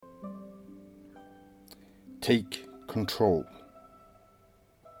Take control.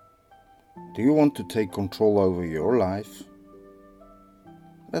 Do you want to take control over your life?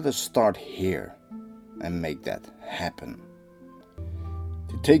 Let us start here and make that happen.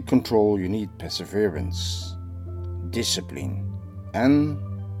 To take control, you need perseverance, discipline, and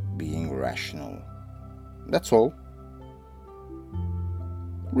being rational. That's all.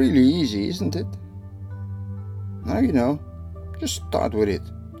 Really easy, isn't it? Now you know, just start with it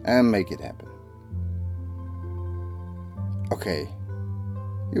and make it happen. Okay,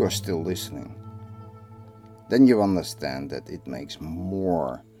 you are still listening. Then you understand that it makes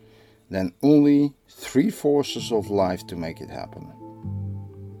more than only 3 forces of life to make it happen.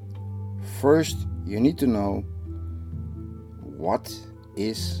 First, you need to know what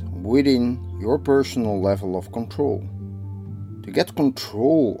is within your personal level of control. To get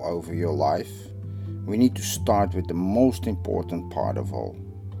control over your life, we need to start with the most important part of all.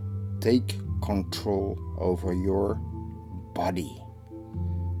 Take control over your body.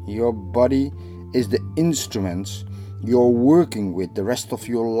 Your body is the instruments you're working with the rest of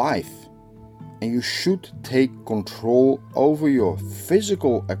your life, and you should take control over your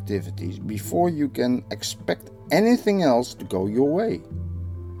physical activities before you can expect anything else to go your way.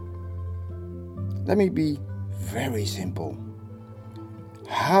 Let me be very simple.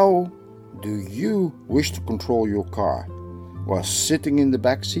 How do you wish to control your car while sitting in the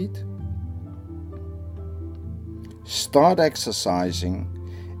back seat? Start exercising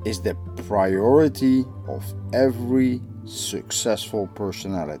is the priority of every successful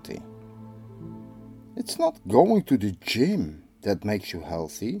personality. It's not going to the gym that makes you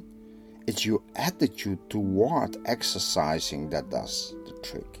healthy. It's your attitude toward exercising that does the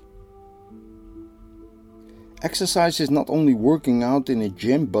trick. Exercise is not only working out in a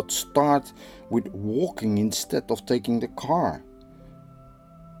gym, but start with walking instead of taking the car.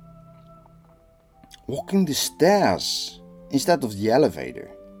 Walking the stairs instead of the elevator.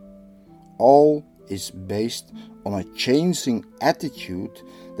 All is based on a changing attitude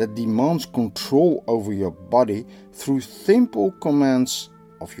that demands control over your body through simple commands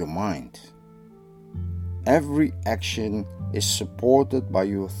of your mind. Every action is supported by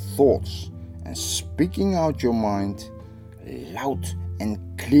your thoughts, and speaking out your mind loud and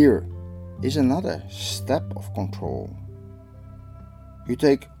clear is another step of control. You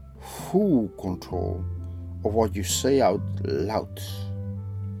take full control of what you say out loud.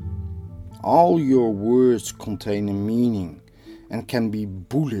 All your words contain a meaning and can be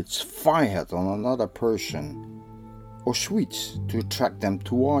bullets fired on another person or sweets to attract them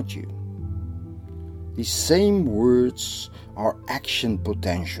toward you. These same words are action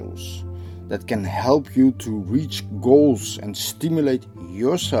potentials that can help you to reach goals and stimulate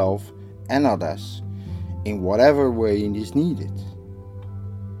yourself and others in whatever way it is needed.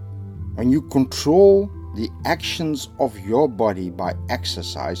 When you control the actions of your body by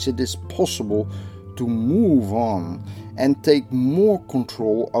exercise, it is possible to move on and take more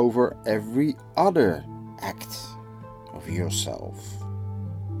control over every other act of yourself.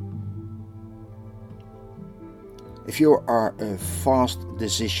 If you are a fast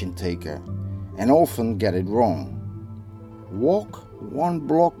decision taker and often get it wrong, walk 1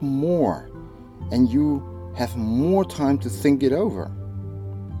 block more and you have more time to think it over.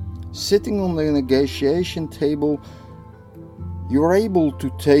 Sitting on the negotiation table, you are able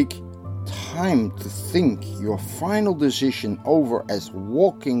to take time to think your final decision over as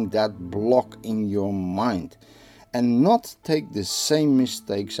walking that block in your mind and not take the same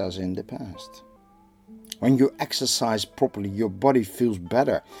mistakes as in the past. When you exercise properly, your body feels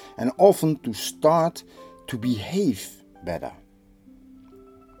better and often to start to behave better.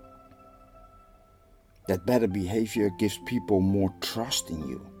 That better behavior gives people more trust in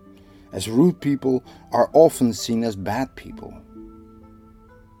you, as rude people are often seen as bad people.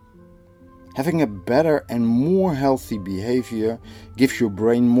 Having a better and more healthy behavior gives your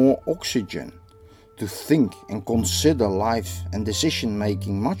brain more oxygen to think and consider life and decision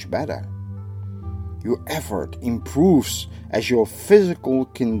making much better. Your effort improves as your physical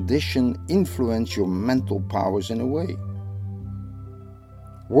condition influences your mental powers in a way.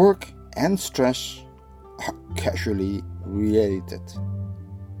 Work and stress are causally related.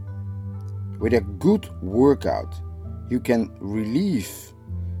 With a good workout, you can relieve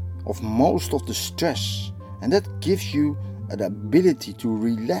of most of the stress, and that gives you the ability to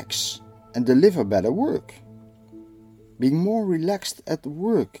relax and deliver better work. Being more relaxed at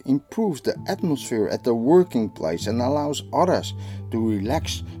work improves the atmosphere at the working place and allows others to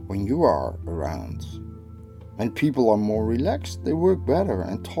relax when you are around. When people are more relaxed, they work better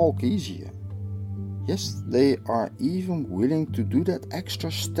and talk easier. Yes, they are even willing to do that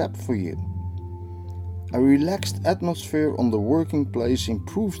extra step for you. A relaxed atmosphere on the working place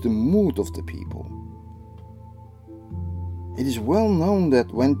improves the mood of the people. It is well known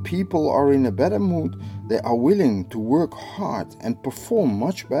that when people are in a better mood, they are willing to work hard and perform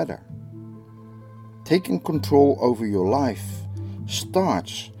much better. Taking control over your life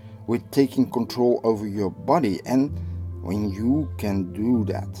starts with taking control over your body, and when you can do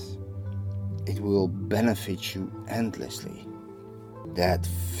that, it will benefit you endlessly. That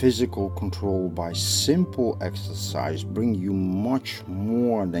physical control by simple exercise brings you much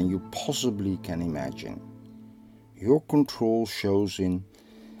more than you possibly can imagine. Your control shows in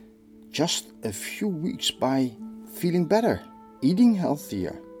just a few weeks by feeling better, eating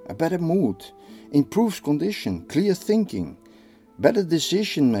healthier, a better mood, improved condition, clear thinking, better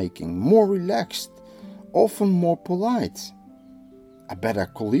decision making, more relaxed, often more polite, a better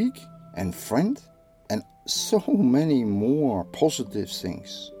colleague and friend, and so many more positive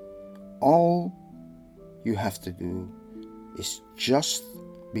things. All you have to do is just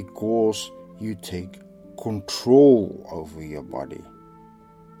because you take control over your body.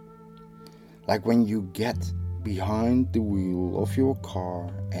 Like when you get behind the wheel of your car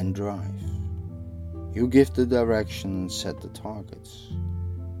and drive. You give the direction and set the targets.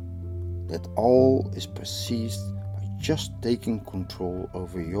 That all is perceived by just taking control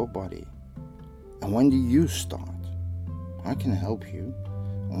over your body. And when do you start? I can help you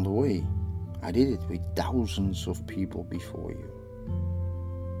on the way. I did it with thousands of people before you.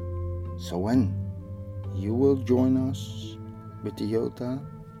 So when you will join us with the Yota